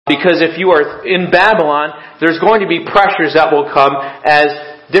Because if you are in Babylon, there's going to be pressures that will come as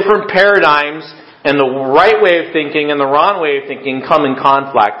different paradigms and the right way of thinking and the wrong way of thinking come in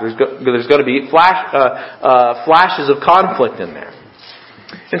conflict. There's going to be flashes of conflict in there.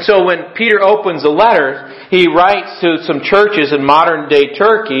 And so when Peter opens the letter, he writes to some churches in modern-day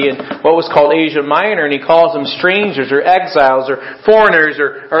Turkey and what was called Asia Minor, and he calls them strangers or exiles or foreigners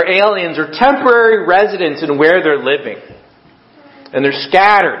or aliens or temporary residents in where they're living. And they're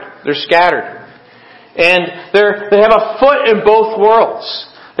scattered. And they have a foot in both worlds.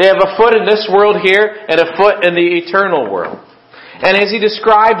 They have a foot in this world here and a foot in the eternal world. And as he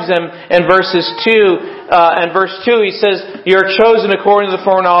describes them in verse 2, he says, "You are chosen according to the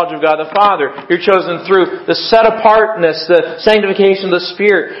foreknowledge of God the Father. You're chosen through the set-apartness, the sanctification of the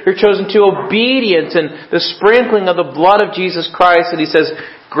Spirit. You're chosen to obedience and the sprinkling of the blood of Jesus Christ." And he says,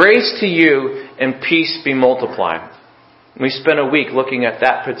 "Grace to you and peace be multiplied." We spent a week looking at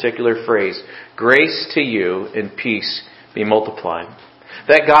that particular phrase. Grace to you and peace be multiplied.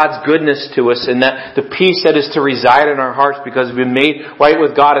 That God's goodness to us and that the peace that is to reside in our hearts because we've been made right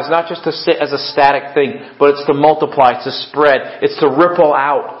with God is not just to sit as a static thing, but it's to multiply, it's to spread, it's to ripple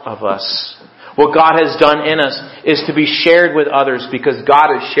out of us. What God has done in us is to be shared with others because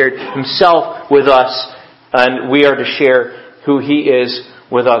God has shared Himself with us and we are to share who He is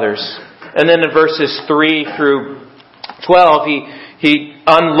with others. And then in verses 3 through 12, he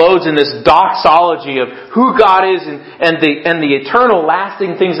unloads in this doxology of who God is and the eternal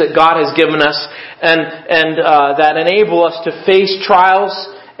lasting things that God has given us and that enable us to face trials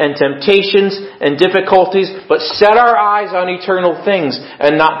and temptations and difficulties, but set our eyes on eternal things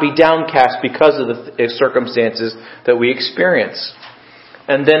and not be downcast because of the circumstances that we experience.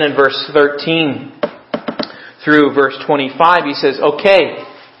 And then in verse 13 through verse 25, he says, "Okay,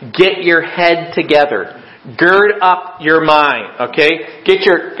 get your head together. Gird up your mind." Okay? Get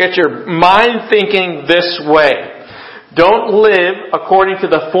your mind thinking this way. Don't live according to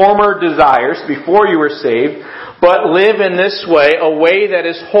the former desires before you were saved, but live in this way, a way that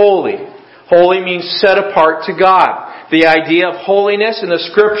is holy. Holy means set apart to God. The idea of holiness in the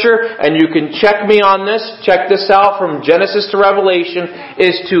Scripture, and you can check me on this, check this out from Genesis to Revelation,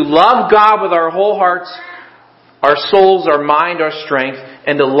 is to love God with our whole hearts, our souls, our mind, our strength,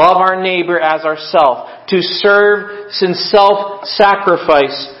 and to love our neighbor as ourselves, to serve in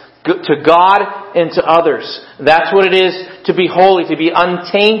self-sacrifice to God and to others. That's what it is to be holy, to be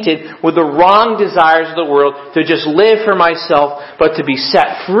untainted with the wrong desires of the world, to just live for myself, but to be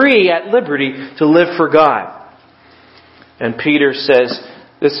set free at liberty to live for God. And Peter says,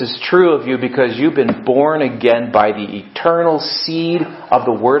 this is true of you because you've been born again by the eternal seed of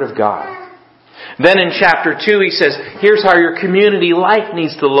the Word of God. Then in chapter 2 he says, here's how your community life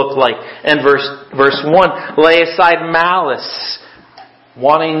needs to look like. And verse 1, lay aside malice,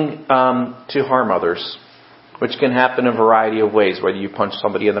 wanting to harm others, which can happen in a variety of ways, whether you punch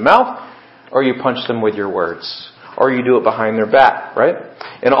somebody in the mouth or you punch them with your words, or you do it behind their back, right?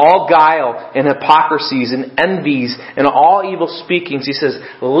 And all guile and hypocrisies and envies and all evil speakings, he says,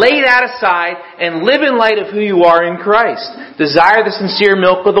 lay that aside and live in light of who you are in Christ. Desire the sincere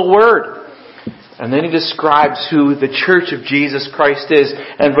milk of the Word. And then he describes who the Church of Jesus Christ is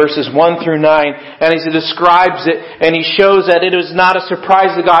in verses 1 through 9. And as he describes it, and he shows that it is not a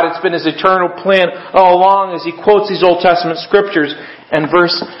surprise to God. It's been His eternal plan all along as he quotes these Old Testament scriptures. And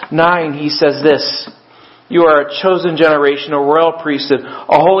verse 9, he says this, you are a chosen generation, a royal priesthood,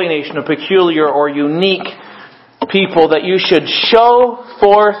 a holy nation, a peculiar or unique people, that you should show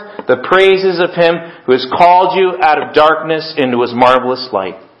forth the praises of Him who has called you out of darkness into His marvelous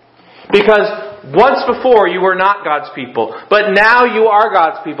light. Because once before you were not God's people, but now you are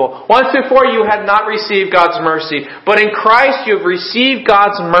God's people. Once before you had not received God's mercy, but in Christ you have received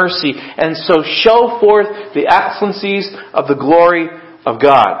God's mercy, and so show forth the excellencies of the glory of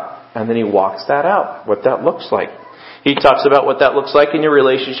God. And then he walks that out, what that looks like. He talks about what that looks like in your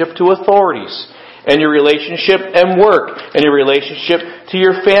relationship to authorities, and your relationship and work, and your relationship to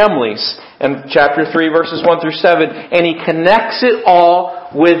your families. And chapter 3 verses 1 through 7. And he connects it all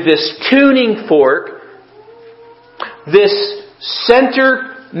with this tuning fork, this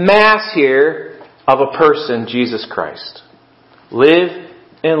center mass here of a person, Jesus Christ. Live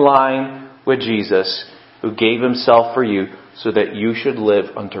in line with Jesus, who gave Himself for you so that you should live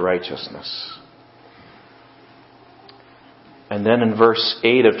unto righteousness. And then in verse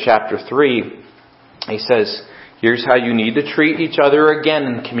 8 of chapter 3, he says, here's how you need to treat each other again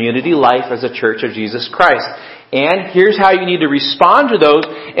in community life as a Church of Jesus Christ. And here's how you need to respond to those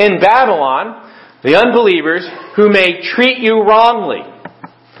in Babylon, the unbelievers, who may treat you wrongly.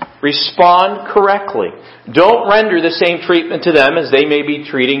 Respond correctly. Don't render the same treatment to them as they may be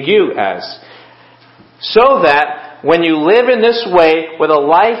treating you as. So that when you live in this way with a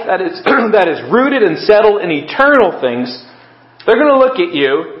life that is that is rooted and settled in eternal things, they're going to look at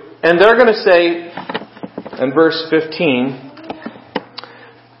you and they're going to say, in verse 15,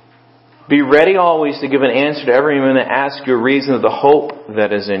 be ready always to give an answer to everyone that asks you a reason of the hope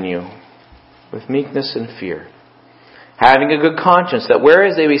that is in you, with meekness and fear. Having a good conscience, that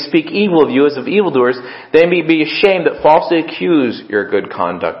whereas they may speak evil of you as of evildoers, they may be ashamed that falsely accuse your good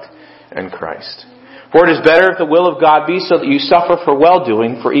conduct in Christ. For it is better if the will of God be so that you suffer for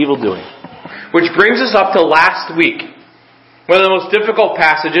well-doing, for evil-doing. Which brings us up to last week. One of the most difficult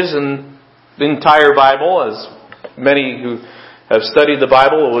passages in the entire Bible, as many who have studied the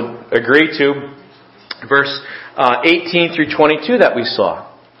Bible would agree to, verse 18 through 22 that we saw.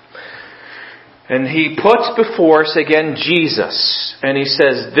 And he puts before us again Jesus. And he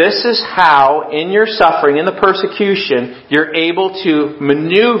says, this is how in your suffering, in the persecution, you're able to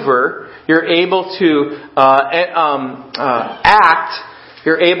maneuver, you're able to act,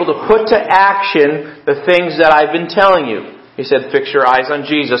 you're able to put to action the things that I've been telling you. He said, fix your eyes on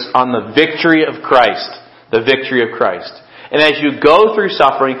Jesus, on the victory of Christ. The victory of Christ. And as you go through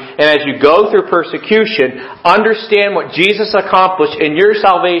suffering, and as you go through persecution, understand what Jesus accomplished in your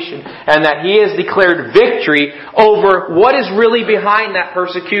salvation, and that He has declared victory over what is really behind that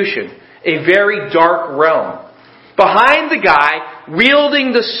persecution. A very dark realm. Behind the guy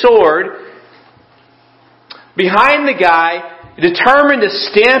wielding the sword, behind the guy determined to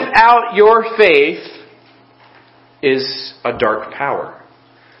stamp out your faith, is a dark power.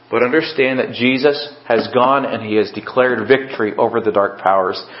 But understand that Jesus has gone and He has declared victory over the dark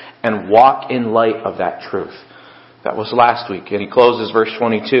powers, and walk in light of that truth. That was last week. And he closes verse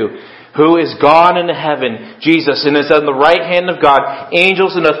 22. Who is gone into heaven, Jesus, and is on the right hand of God,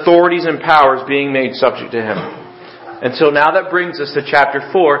 angels and authorities and powers being made subject to Him. And so now that brings us to chapter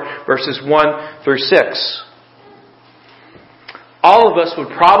 4, verses 1 through 6. All of us would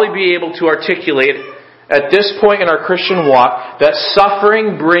probably be able to articulate at this point in our Christian walk that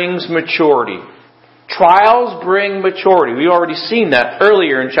suffering brings maturity. Trials bring maturity. We've already seen that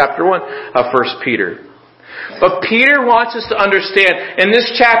earlier in chapter 1 of 1 Peter. But Peter wants us to understand in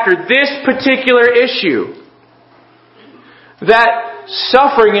this chapter, this particular issue, that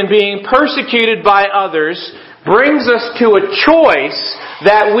suffering and being persecuted by others brings us to a choice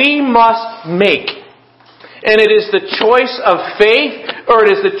that we must make. And it is the choice of faith, or it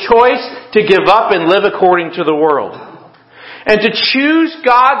is the choice to give up and live according to the world. And to choose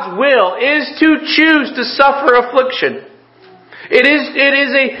God's will is to choose to suffer affliction. It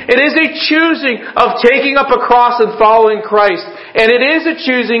is a choosing of taking up a cross and following Christ. And it is a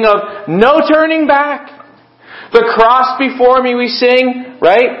choosing of no turning back. The cross before me, we sing,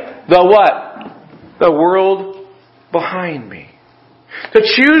 right? The what? The world behind me. To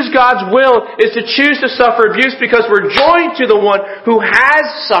choose God's will is to choose to suffer abuse because we're joined to the one who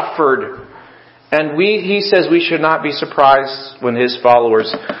has suffered. And He says we should not be surprised when His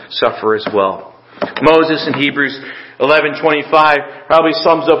followers suffer as well. Moses in Hebrews 11:25 probably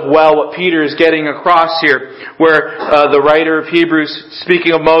sums up well what Peter is getting across here, where the writer of Hebrews,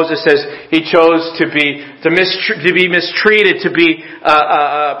 speaking of Moses, says he chose to be mistreated, to be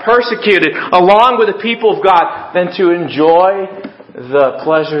persecuted along with the people of God, than to enjoy the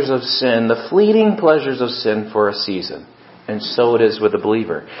pleasures of sin, the fleeting pleasures of sin for a season. And so it is with the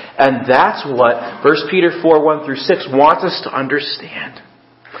believer. And that's what 1 Peter 4:1 through 6 wants us to understand.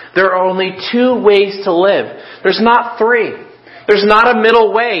 There are only two ways to live. There's not three. There's not a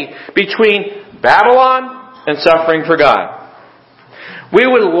middle way between Babylon and suffering for God. We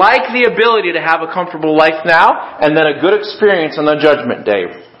would like the ability to have a comfortable life now and then a good experience on the judgment day.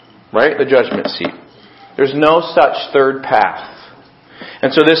 Right? The judgment seat. There's no such third path.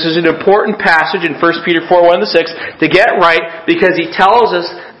 And so this is an important passage in 1 Peter 4:1-6 to get right, because he tells us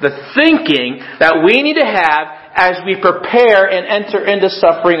the thinking that we need to have as we prepare and enter into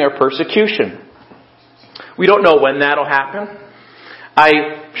suffering or persecution. We don't know when that'll happen.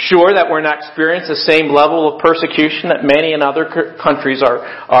 I'm sure that we're not experiencing the same level of persecution that many in other countries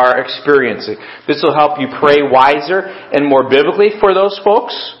are experiencing. This will help you pray wiser and more biblically for those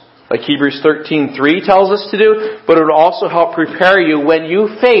folks, like Hebrews 13:3 tells us to do, but it will also help prepare you when you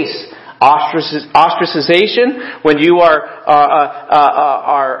face ostracization, when you are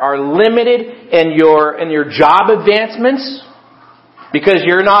limited in your job advancements because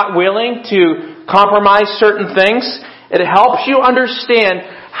you're not willing to compromise certain things. It helps you understand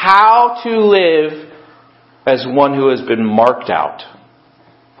how to live as one who has been marked out.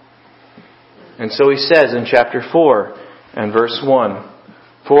 And so he says in chapter 4 and verse 1,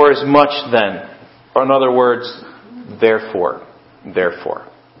 For as much then, or in other words, therefore,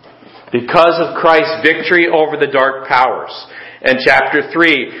 because of Christ's victory over the dark powers. And chapter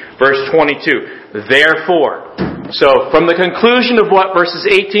 3, verse 22, therefore. So, from the conclusion of what verses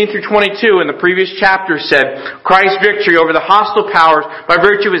 18 through 22 in the previous chapter said, Christ's victory over the hostile powers by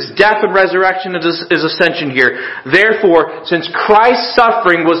virtue of His death and resurrection and His ascension here. Therefore, since Christ's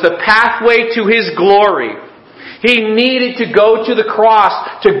suffering was the pathway to His glory, He needed to go to the cross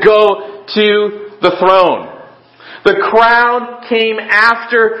to go to the throne. The crown came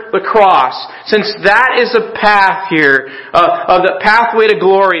after the cross. Since that is a path here, of the pathway to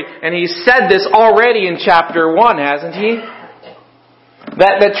glory, and He said this already in chapter 1, hasn't He?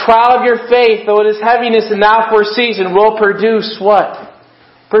 That the trial of your faith, though it is heaviness and now for a season, will produce what?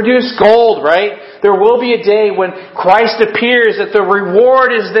 Produce gold, right? There will be a day when Christ appears that the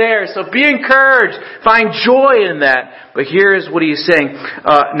reward is there. So be encouraged. Find joy in that. But here is what He's saying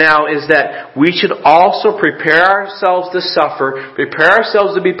now is that we should also prepare ourselves to suffer, prepare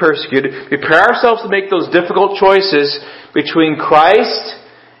ourselves to be persecuted, prepare ourselves to make those difficult choices between Christ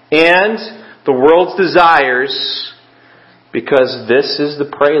and the world's desires, because this is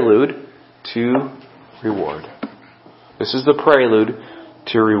the prelude to reward. This is the prelude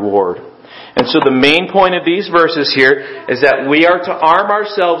to reward. And so the main point of these verses here is that we are to arm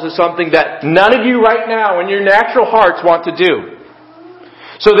ourselves with something that none of you right now in your natural hearts want to do.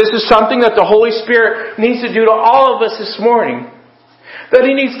 So this is something that the Holy Spirit needs to do to all of us this morning. That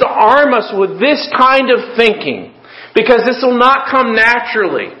He needs to arm us with this kind of thinking. Because this will not come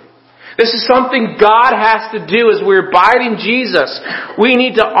naturally. This is something God has to do as we abide in Jesus. We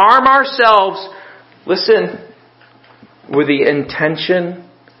need to arm ourselves, listen, with the intention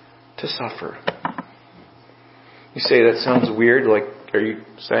to suffer. You say, that sounds weird. Like, are you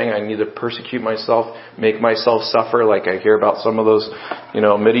saying I need to persecute myself, make myself suffer? Like I hear about some of those,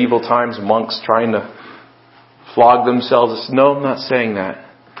 medieval times, monks trying to flog themselves. No, I'm not saying that.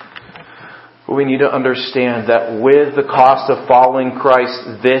 But we need to understand that with the cost of following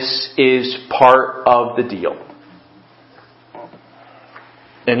Christ, this is part of the deal.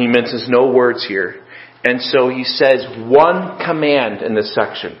 And He minces no words here. And so He says one command in this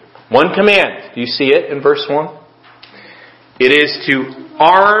section. One command. Do you see it in verse 1? It is to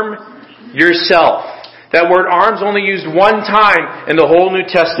arm yourself. That word arm is only used one time in the whole New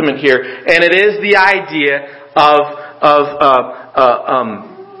Testament here. And it is the idea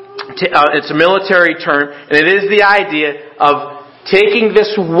it's a military term. And it is the idea of taking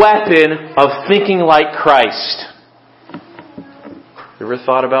this weapon of thinking like Christ. You ever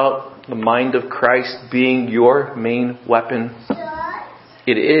thought about the mind of Christ being your main weapon?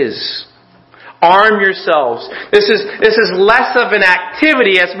 It is. Arm yourselves. This is less of an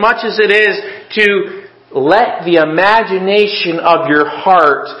activity as much as it is to let the imagination of your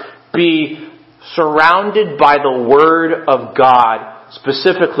heart be surrounded by the Word of God,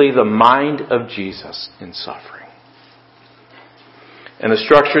 specifically the mind of Jesus in suffering. And the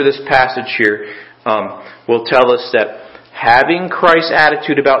structure of this passage here will tell us that having Christ's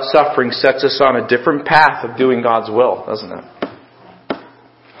attitude about suffering sets us on a different path of doing God's will, doesn't it?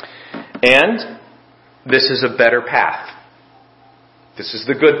 And this is a better path. This is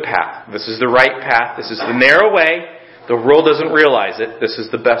the good path. This is the right path. This is the narrow way. The world doesn't realize it. This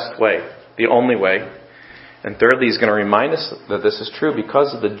is the best way, the only way. And thirdly, He's going to remind us that this is true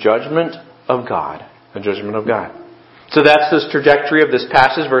because of the judgment of God. The judgment of God. So that's this trajectory of this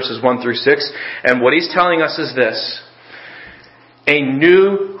passage, verses 1 through 6. And what He's telling us is this. A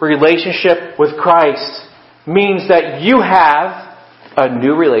new relationship with Christ means that you have a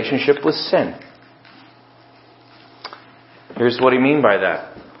new relationship with sin. Here's what He means by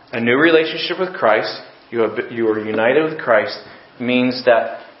that. A new relationship with Christ, you are united with Christ, means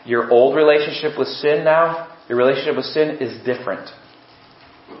that your old relationship with sin now, your relationship with sin is different.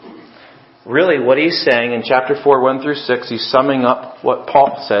 Really, what He's saying in chapter 4, 1 through 6, He's summing up what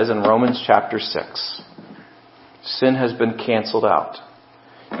Paul says in Romans chapter 6. Sin has been canceled out.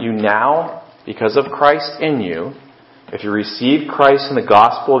 You now, because of Christ in you, if you receive Christ in the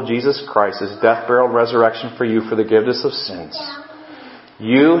gospel of Jesus Christ, His death, burial, and resurrection for you for the forgiveness of sins,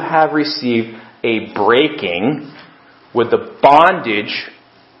 you have received a breaking with the bondage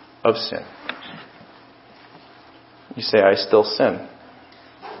of sin. You say, I still sin.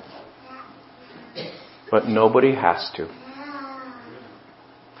 But nobody has to.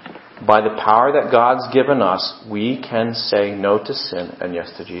 By the power that God's given us, we can say no to sin and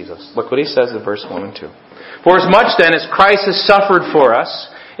yes to Jesus. Look what He says in verse 1 and 2. For as much then as Christ has suffered for us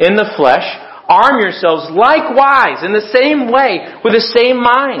in the flesh, arm yourselves likewise in the same way, with the same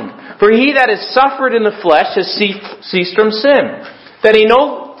mind. For he that has suffered in the flesh has ceased from sin, that he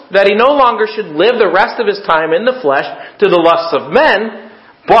no that he no longer should live the rest of his time in the flesh to the lusts of men,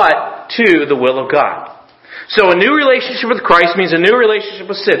 but to the will of God. So a new relationship with Christ means a new relationship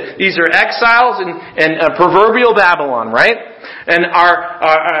with sin. These are exiles in proverbial Babylon, right?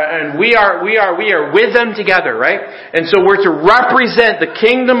 And we are with them together, right? And so we're to represent the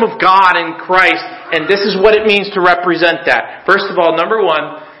kingdom of God in Christ, and this is what it means to represent that. First of all, number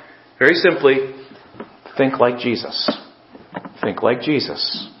one, very simply, think like Jesus. Think like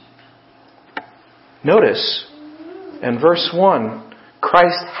Jesus. Notice in verse 1,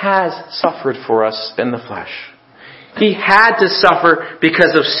 Christ has suffered for us in the flesh. He had to suffer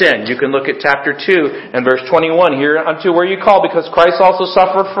because of sin. You can look at chapter 2 and verse 21. Here unto where you call, because Christ also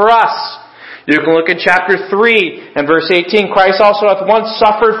suffered for us. You can look at chapter 3 and verse 18. Christ also hath once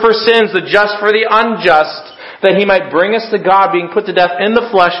suffered for sins, the just for the unjust, that he might bring us to God, being put to death in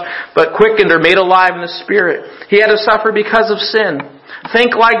the flesh, but quickened or made alive in the Spirit. He had to suffer because of sin.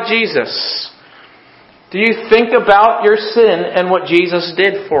 Think like Jesus. Do you think about your sin and what Jesus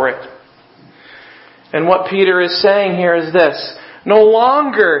did for it? And what Peter is saying here is this. No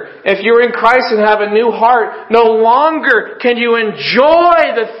longer, if you're in Christ and have a new heart, no longer can you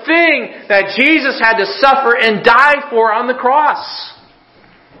enjoy the thing that Jesus had to suffer and die for on the cross.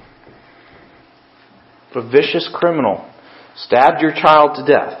 If a vicious criminal stabbed your child to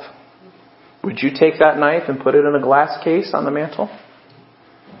death, would you take that knife and put it in a glass case on the mantle?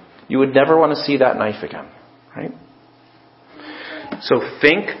 You would never want to see that knife again, right? So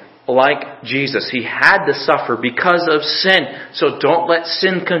think like Jesus. He had to suffer because of sin. So don't let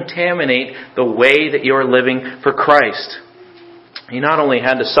sin contaminate the way that you're living for Christ. He not only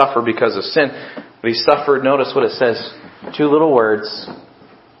had to suffer because of sin, but he suffered, notice what it says, 2 little words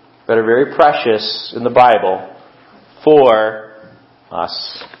that are very precious in the Bible, for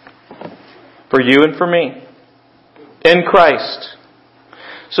us. For you and for me. In Christ.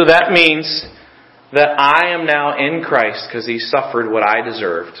 So that means that I am now in Christ because he suffered what I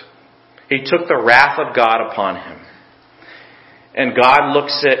deserved. He took the wrath of God upon him. And God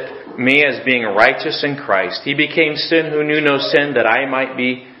looks at me as being righteous in Christ. He became sin who knew no sin, that I might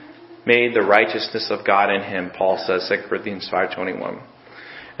be made the righteousness of God in him, Paul says, 2 Corinthians 5:21.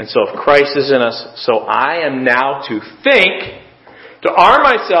 And so if Christ is in us, so I am now to think, to arm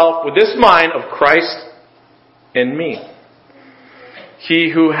myself with this mind of Christ in me.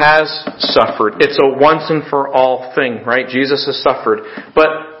 He who has suffered. It's a once and for all thing, right? Jesus has suffered.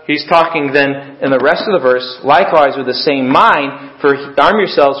 But he's talking then in the rest of the verse, likewise with the same mind, for arm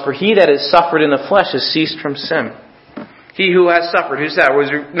yourselves, for he that has suffered in the flesh has ceased from sin. He who has suffered. Who's that?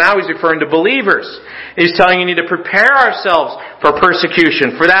 Now he's referring to believers. He's telling you need to prepare ourselves for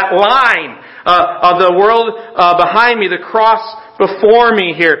persecution, for that line of the world behind me, the cross before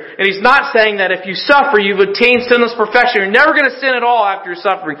me here. And he's not saying that if you suffer, you've attained sinless perfection. You're never going to sin at all after you're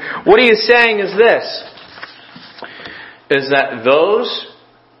suffering. What he is saying is this, is that those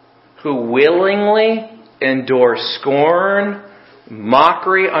who willingly endure scorn,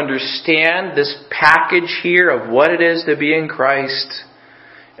 mockery, understand this package here of what it is to be in Christ,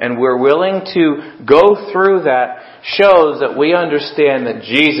 and we're willing to go through that, shows that we understand that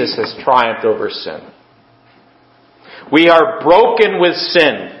Jesus has triumphed over sin. We are broken with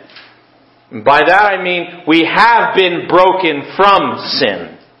sin. And by that I mean we have been broken from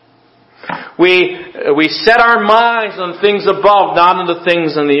sin. We set our minds on things above, not on the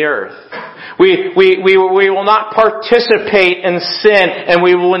things on the earth. We will not participate in sin, and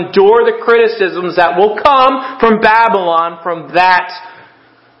we will endure the criticisms that will come from Babylon, from that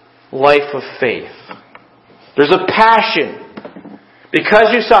life of faith. There's a passion.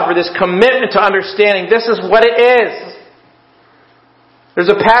 Because you suffer, this commitment to understanding this is what it is. There's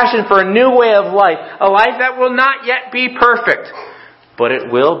a passion for a new way of life. A life that will not yet be perfect. But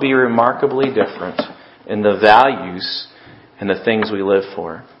it will be remarkably different in the values and the things we live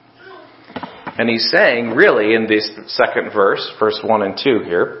for. And he's saying, really, in this second verse 1 and 2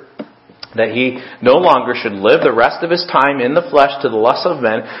 here, that he no longer should live the rest of his time in the flesh to the lusts of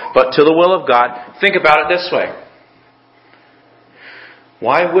men, but to the will of God. Think about it this way.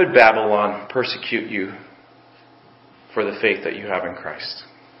 Why would Babylon persecute you for the faith that you have in Christ?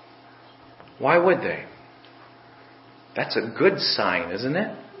 Why would they? That's a good sign, isn't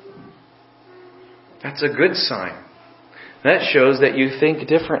it? That's a good sign. That shows that you think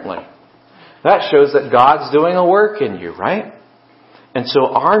differently. That shows that God's doing a work in you, right? And so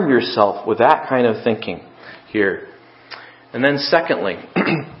arm yourself with that kind of thinking here. And then secondly,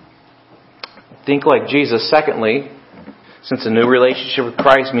 think like Jesus. Secondly, Since a new relationship with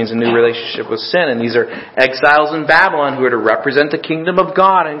Christ means a new relationship with sin, and these are exiles in Babylon who are to represent the kingdom of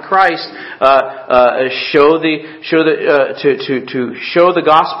God in Christ, to show the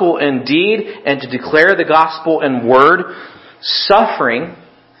gospel in deed and to declare the gospel in word. Suffering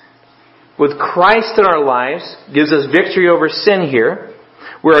with Christ in our lives gives us victory over sin here.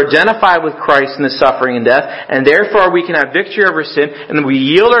 We're identified with Christ in the suffering and death, and therefore we can have victory over sin, and then we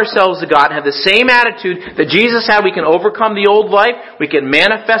yield ourselves to God and have the same attitude that Jesus had. We can overcome the old life. We can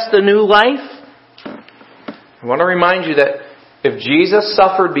manifest the new life. I want to remind you that if Jesus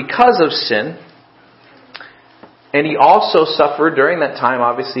suffered because of sin, and He also suffered during that time,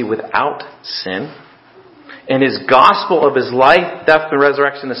 obviously, without sin, and His gospel of His life, death, and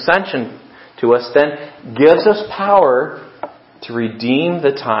resurrection, ascension to us then gives us power to redeem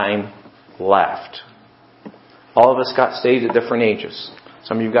the time left. All of us got saved at different ages.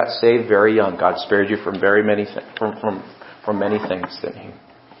 Some of you got saved very young. God spared you from many things, didn't He?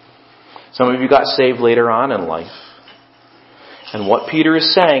 Some of you got saved later on in life. And what Peter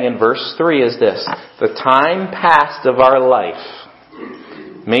is saying in verse 3 is this: the time past of our life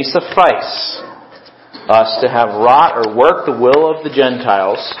may suffice us to have wrought or worked the will of the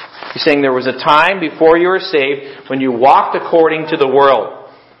Gentiles. He's saying there was a time before you were saved when you walked according to the world,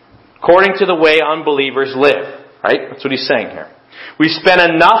 according to the way unbelievers live. Right? That's what he's saying here. We spent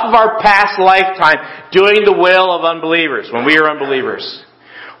enough of our past lifetime doing the will of unbelievers when we were unbelievers.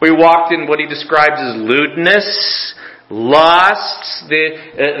 We walked in what he describes as lewdness, lusts.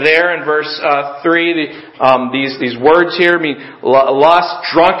 There in verse 3, these words here mean lust,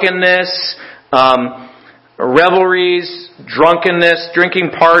 drunkenness, revelries, drunkenness, drinking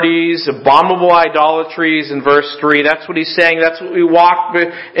parties, abominable idolatries in verse 3. That's what he's saying. That's what we walked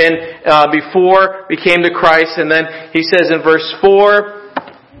in before we came to Christ. And then he says in verse 4,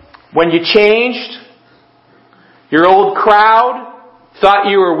 when you changed, your old crowd thought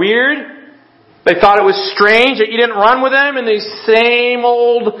you were weird. They thought it was strange that you didn't run with them in these same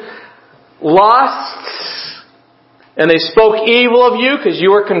old lusts. And they spoke evil of you because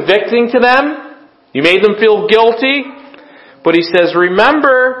you were convicting to them. You made them feel guilty. But he says,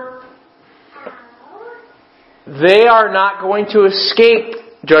 remember, they are not going to escape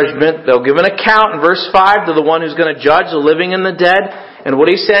judgment. They'll give an account in verse 5 to the one who's going to judge the living and the dead. And what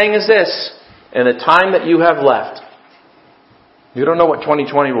he's saying is this: in the time that you have left, you don't know what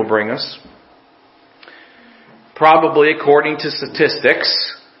 2020 will bring us. Probably, according to statistics,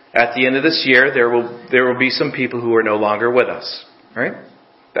 at the end of this year, there will be some people who are no longer with us. Right?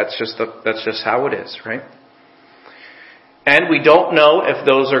 That's just how it is, right? And we don't know if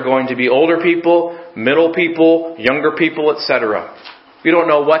those are going to be older people, middle people, younger people, etc. We don't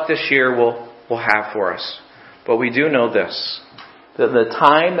know what this year will have for us. But we do know this: that the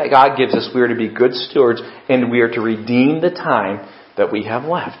time that God gives us, we are to be good stewards, and we are to redeem the time that we have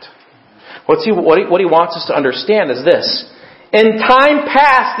left. What he wants us to understand is this: in time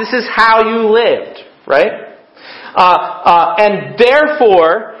past, this is how you lived, right? And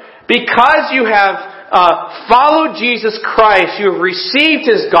therefore, because you have followed Jesus Christ, you have received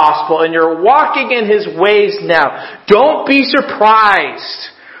His gospel, and you're walking in His ways now, don't be surprised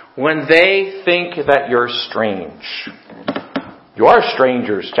when they think that you're strange. You are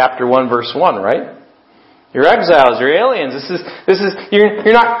strangers, chapter 1, verse 1, right? You're exiles, you're aliens.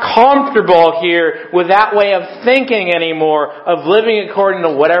 You're not comfortable here with that way of thinking anymore, of living according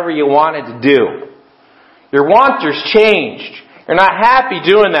to whatever you wanted to do. Your wanters changed. You're not happy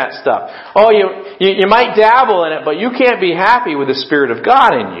doing that stuff. Oh, you might dabble in it, but you can't be happy with the Spirit of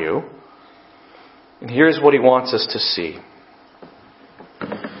God in you. And here's what He wants us to see.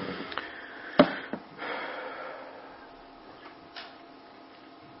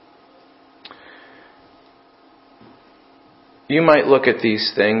 You might look at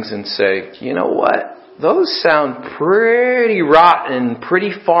these things and say, you know what? Those sound pretty rotten,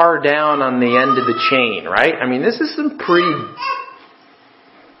 pretty far down on the end of the chain, right? I mean, this is some pretty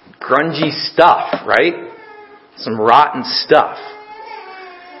grungy stuff, right? Some rotten stuff.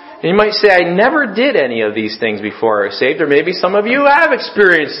 And you might say, I never did any of these things before I was saved, or maybe some of you have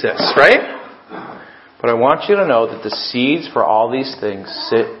experienced this, right? But I want you to know that the seeds for all these things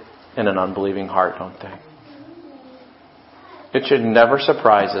sit in an unbelieving heart, don't they? It should never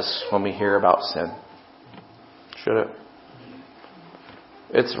surprise us when we hear about sin. Should it?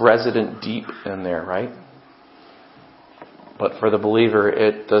 It's resident deep in there, right? But for the believer,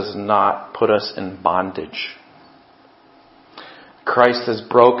 it does not put us in bondage. Christ has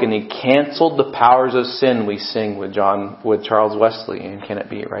broken. He canceled the powers of sin, we sing with Charles Wesley. And can it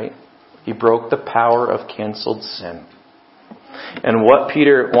be, right? He broke the power of canceled sin. And what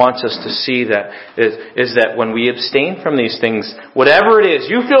Peter wants us to see that is that when we abstain from these things, whatever it is,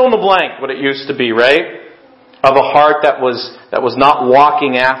 you fill in the blank what it used to be, right? Of a heart that was not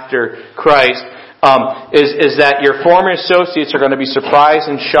walking after Christ, is that your former associates are going to be surprised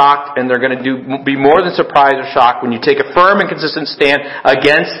and shocked, and they're going to be more than surprised or shocked when you take a firm and consistent stand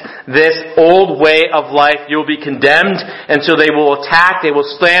against this old way of life. You'll be condemned, and so they will attack, they will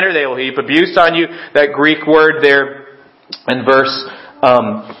slander, they will heap abuse on you. That Greek word there in verse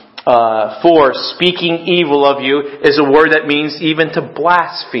 4, speaking evil of you, is a word that means even to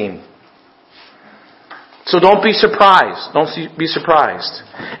blaspheme. So don't be surprised. Don't be surprised.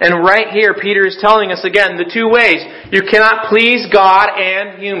 And right here, Peter is telling us again the two ways. You cannot please God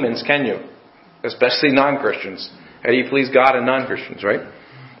and humans, can you? Especially non-Christians. How do you please God and non-Christians, right?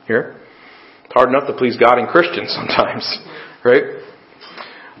 Here. It's hard enough to please God and Christians sometimes, right?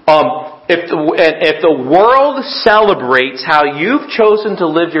 If the world celebrates how you've chosen to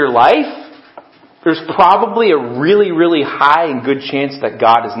live your life, there's probably a really, really high and good chance that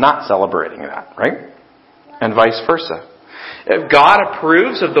God is not celebrating that, right? And vice versa. If God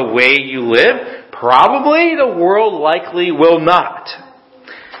approves of the way you live, probably the world likely will not.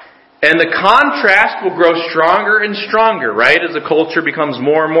 And the contrast will grow stronger and stronger, right, as the culture becomes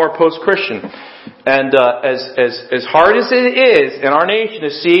more and more post-Christian. And as hard as it is in our nation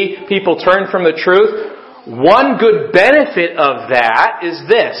to see people turn from the truth, one good benefit of that is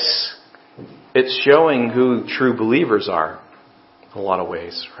this. It's showing who true believers are in a lot of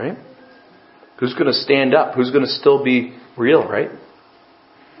ways, right? Who's going to stand up? Who's going to still be real, right?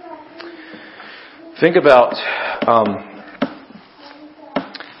 Think about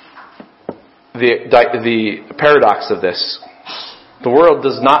the paradox of this. The world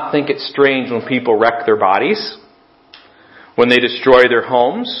does not think it's strange when people wreck their bodies, when they destroy their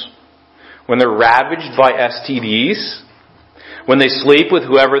homes, when they're ravaged by STDs, when they sleep with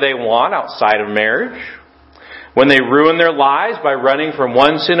whoever they want outside of marriage, when they ruin their lives by running from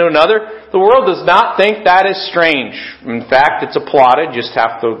one sin to another. The world does not think that is strange. In fact, it's applauded. Just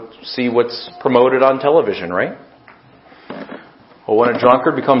have to see what's promoted on television, right? Well, when a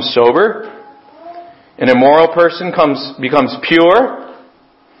drunkard becomes sober, an immoral person becomes pure,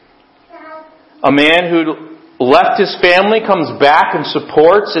 a man who left his family comes back and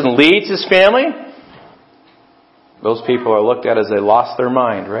supports and leads his family, those people are looked at as they lost their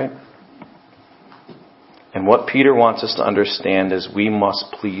mind, right? And what Peter wants us to understand is we must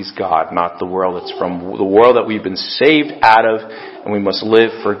please God, not the world. It's from the world that we've been saved out of, and we must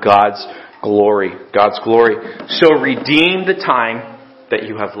live for God's glory. God's glory. So redeem the time that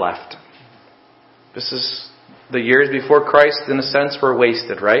you have left. This is the years before Christ, in a sense, were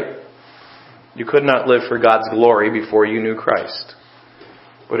wasted, right? You could not live for God's glory before you knew Christ.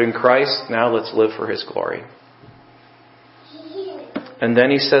 But in Christ, now let's live for His glory. And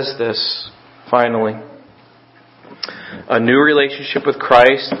then he says this, finally. A new relationship with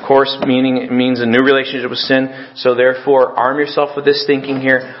Christ, of course, means a new relationship with sin. So therefore, arm yourself with this thinking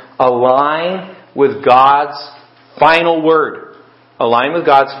here. Align with God's final word. Align with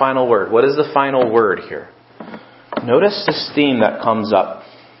God's final word. What is the final word here? Notice this theme that comes up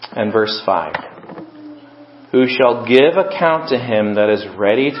in verse 5. Who shall give account to him that is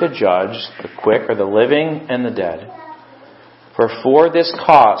ready to judge the quick or the living and the dead? For this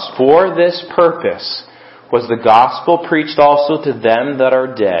cause, for this purpose, was the gospel preached also to them that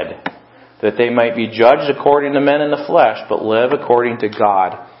are dead, that they might be judged according to men in the flesh, but live according to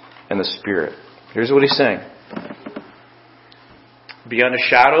God and the Spirit. Here's what he's saying. Beyond a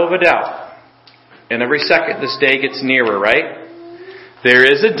shadow of a doubt, and every second this day gets nearer, right? There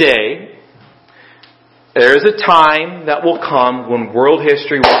is a day, there is a time that will come when world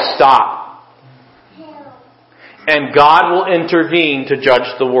history will stop. And God will intervene to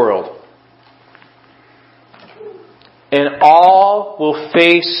judge the world. And all will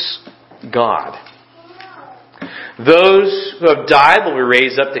face God. Those who have died will be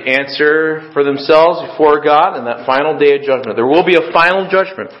raised up to answer for themselves before God in that final day of judgment. There will be a final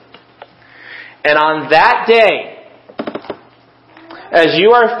judgment. And on that day, as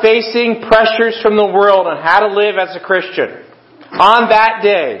you are facing pressures from the world on how to live as a Christian, on that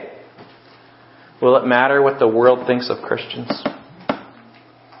day, will it matter what the world thinks of Christians?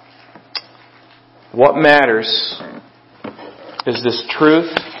 What matters is this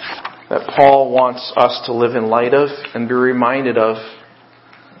truth that Paul wants us to live in light of and be reminded of.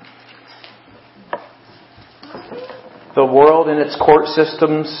 The world and its court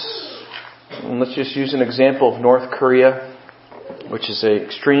systems, and let's just use an example of North Korea, which is an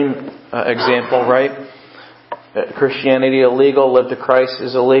extreme example, right? Christianity illegal, live to Christ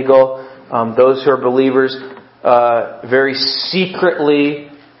is illegal. Those who are believers very secretly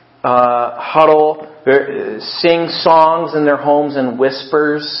huddle, sing songs in their homes in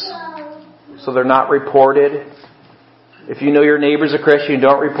whispers so they're not reported. If you know your neighbor's a Christian, you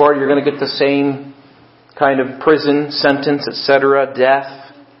don't report, you're going to get the same kind of prison sentence, etc.,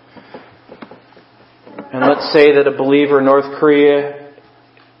 death. And let's say that a believer in North Korea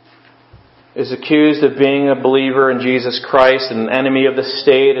is accused of being a believer in Jesus Christ and an enemy of the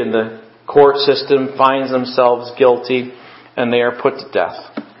state, and the court system finds themselves guilty and they are put to death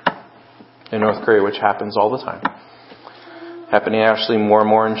in North Korea, which happens all the time. Happening actually more and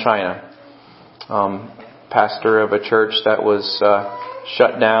more in China. Pastor of a church that was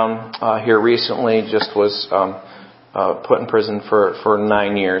shut down here recently just was put in prison for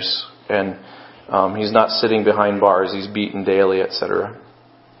 9 years. And he's not sitting behind bars. He's beaten daily, etc.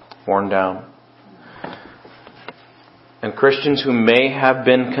 Worn down. And Christians who may have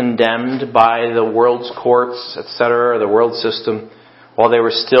been condemned by the world's courts, etc., or the world system, while they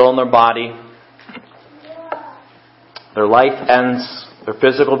were still in their body, their life ends, their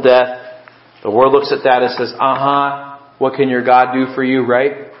physical death. The world looks at that and says, what can your God do for you,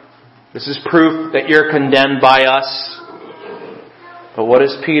 right? This is proof that you're condemned by us. But what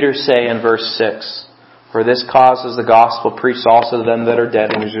does Peter say in verse 6? For this cause is the gospel preached also to them that are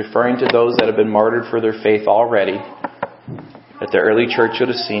dead. And he's referring to those that have been martyred for their faith already, that the early church should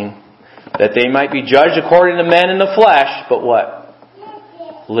have seen, that they might be judged according to men in the flesh, but what?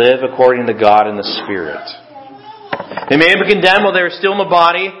 Live according to God in the Spirit. They may have been condemned while they were still in the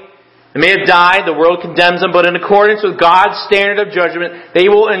body. They may have died, the world condemns them, but in accordance with God's standard of judgment, they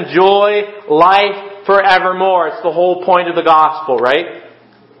will enjoy life forevermore. It's the whole point of the gospel, right?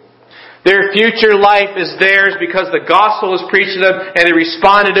 Their future life is theirs because the gospel was preached to them and they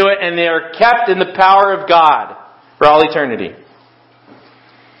responded to it, and they are kept in the power of God for all eternity.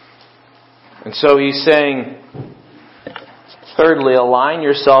 And so he's saying, thirdly, align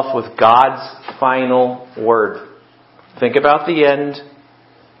yourself with God's final word. Think about the end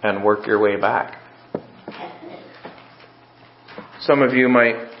and work your way back. Some of you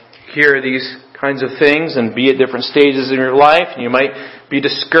might hear these kinds of things and be at different stages in your life, and you might be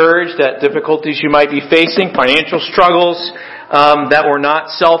discouraged at difficulties you might be facing, financial struggles that were not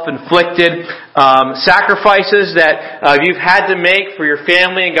self-inflicted, sacrifices that you've had to make for your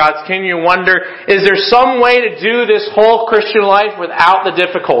family and God's kingdom. You wonder, is there some way to do this whole Christian life without the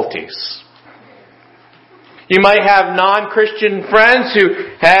difficulties? You might have non-Christian friends who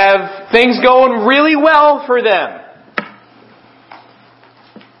have things going really well for them.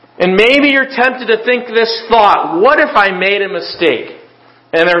 And maybe you're tempted to think this thought, what if I made a mistake?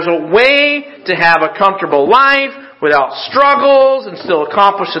 And there's a way to have a comfortable life without struggles and still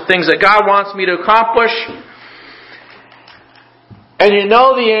accomplish the things that God wants me to accomplish. And you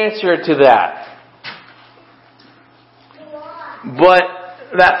know the answer to that. But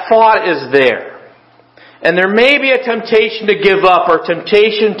that thought is there. And there may be a temptation to give up, or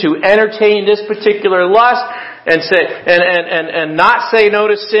temptation to entertain this particular lust and say and not say no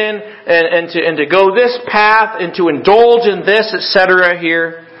to sin and to go this path and to indulge in this, etc.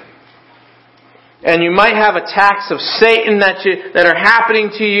 here. And you might have attacks of Satan that are happening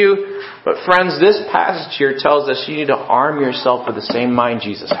to you. But friends, this passage here tells us you need to arm yourself with the same mind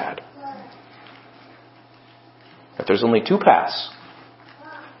Jesus had. That there's only two paths.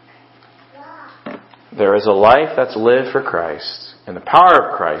 There is a life that's lived for Christ, in the power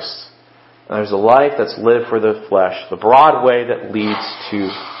of Christ. And there's a life that's lived for the flesh, the broad way that leads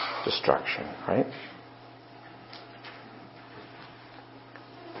to destruction, right?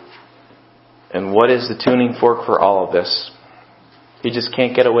 And what is the tuning fork for all of this? He just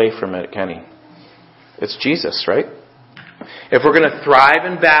can't get away from it, can he? It's Jesus, right? If we're going to thrive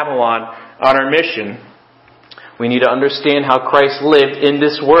in Babylon on our mission, we need to understand how Christ lived in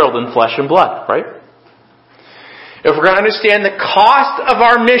this world in flesh and blood, right? If we're going to understand the cost of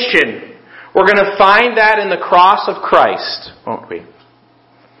our mission, we're going to find that in the cross of Christ, won't we?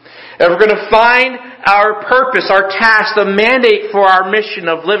 If we're going to find our purpose, our task, the mandate for our mission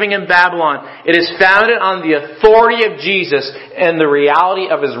of living in Babylon, it is founded on the authority of Jesus and the reality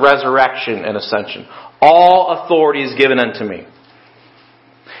of His resurrection and ascension. All authority is given unto me.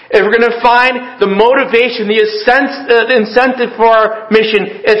 If we're going to find the motivation, the incentive for our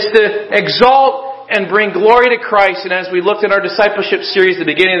mission, it's to exalt and bring glory to Christ. And as we looked at our discipleship series at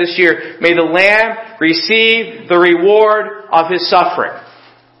the beginning of this year, may the Lamb receive the reward of His suffering.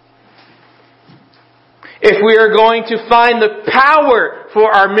 If we are going to find the power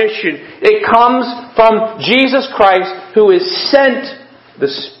for our mission, it comes from Jesus Christ, who has sent the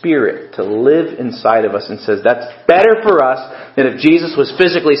Spirit to live inside of us and says, that's better for us than if Jesus was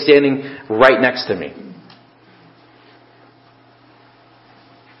physically standing right next to me.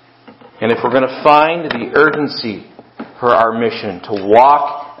 And if we're going to find the urgency for our mission to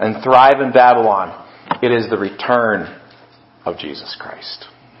walk and thrive in Babylon, it is the return of Jesus Christ.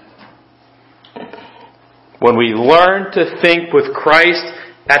 When we learn to think with Christ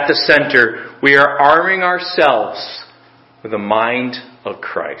at the center, we are arming ourselves with the mind of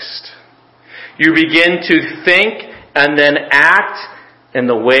Christ. You begin to think and then act in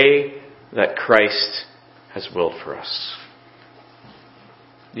the way that Christ has willed for us.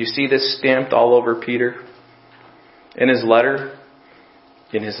 Do you see this stamped all over Peter? In his letter,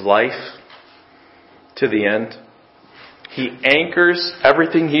 in his life, to the end. He anchors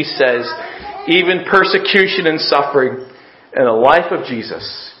everything he says, even persecution and suffering, in the life of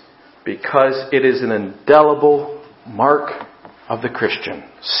Jesus, because it is an indelible mark of the Christian,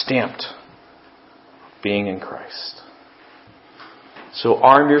 stamped being in Christ. So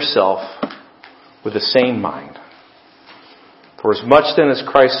arm yourself with the same mind. For as much then as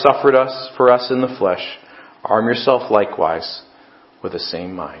Christ suffered for us in the flesh, arm yourself likewise with the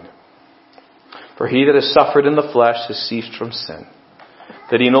same mind. For he that has suffered in the flesh has ceased from sin,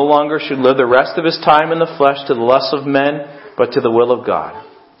 that he no longer should live the rest of his time in the flesh to the lusts of men, but to the will of God.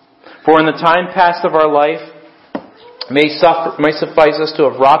 For in the time past of our life may suffice us to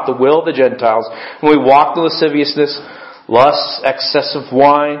have wrought the will of the Gentiles, when we walked in lasciviousness, lusts, excess of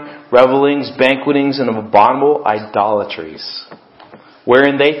wine, revellings, banquetings, and of abominable idolatries,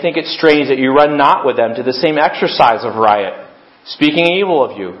 wherein they think it strange that you run not with them to the same exercise of riot, speaking evil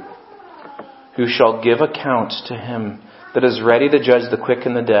of you, who shall give account to him that is ready to judge the quick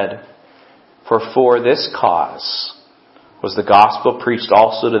and the dead. For this cause was the gospel preached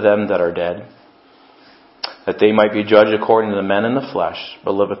also to them that are dead, that they might be judged according to the men in the flesh,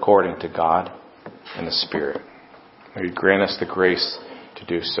 but live according to God in the Spirit. May He grant us the grace to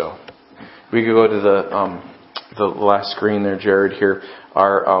do so. We could go to the last screen there, Jared. Here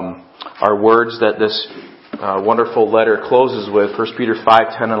our words that this wonderful letter closes with, 1 Peter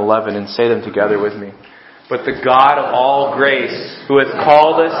 5, 10, and 11, and say them together with me. But the God of all grace, who hath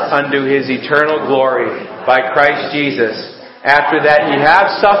called us unto His eternal glory by Christ Jesus, after that ye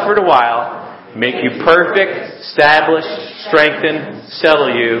have suffered a while, make you perfect, establish, strengthen,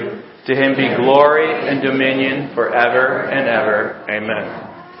 settle you. To Him be glory and dominion forever and ever.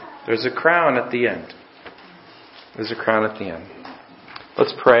 Amen. There's a crown at the end. There's a crown at the end.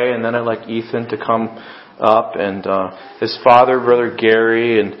 Let's pray, and then I'd like Ethan to come up, and his father, Brother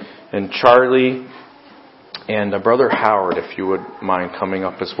Gary, and Charlie, and Brother Howard, if you would mind coming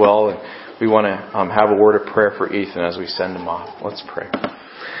up as well. And we want to have a word of prayer for Ethan as we send him off. Let's pray.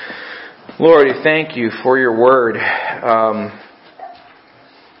 Lord, we thank you for your word.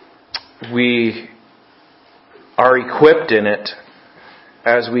 We are equipped in it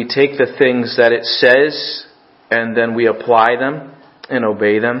as we take the things that it says and then we apply them and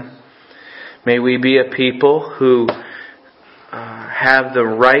obey them. May we be a people who have the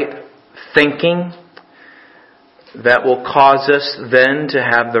right thinking that will cause us then to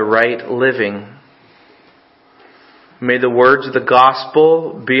have the right living. May the words of the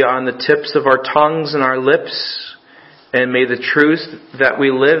gospel be on the tips of our tongues and our lips, and may the truth that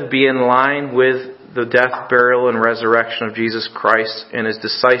we live be in line with the death, burial, and resurrection of Jesus Christ and His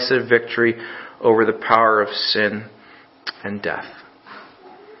decisive victory over the power of sin and death.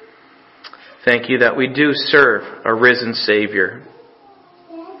 Thank you that we do serve a risen Savior.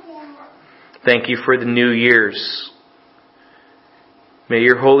 Thank you for the new years. May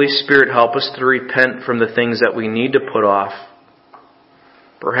your Holy Spirit help us to repent from the things that we need to put off.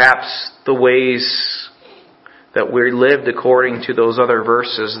 Perhaps the ways that we lived according to those other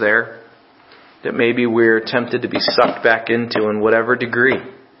verses there, that maybe we're tempted to be sucked back into in whatever degree.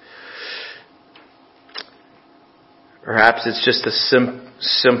 Perhaps it's just a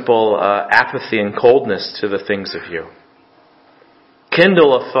simple apathy and coldness to the things of you.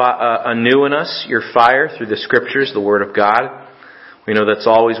 Kindle anew in us your fire through the Scriptures, the Word of God. We know that's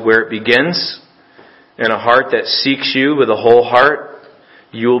always where it begins. In a heart that seeks you with a whole heart,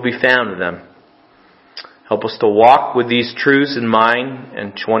 you will be found in them. Help us to walk with these truths in mind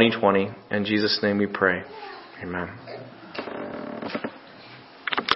in 2020. In Jesus' name we pray. Amen.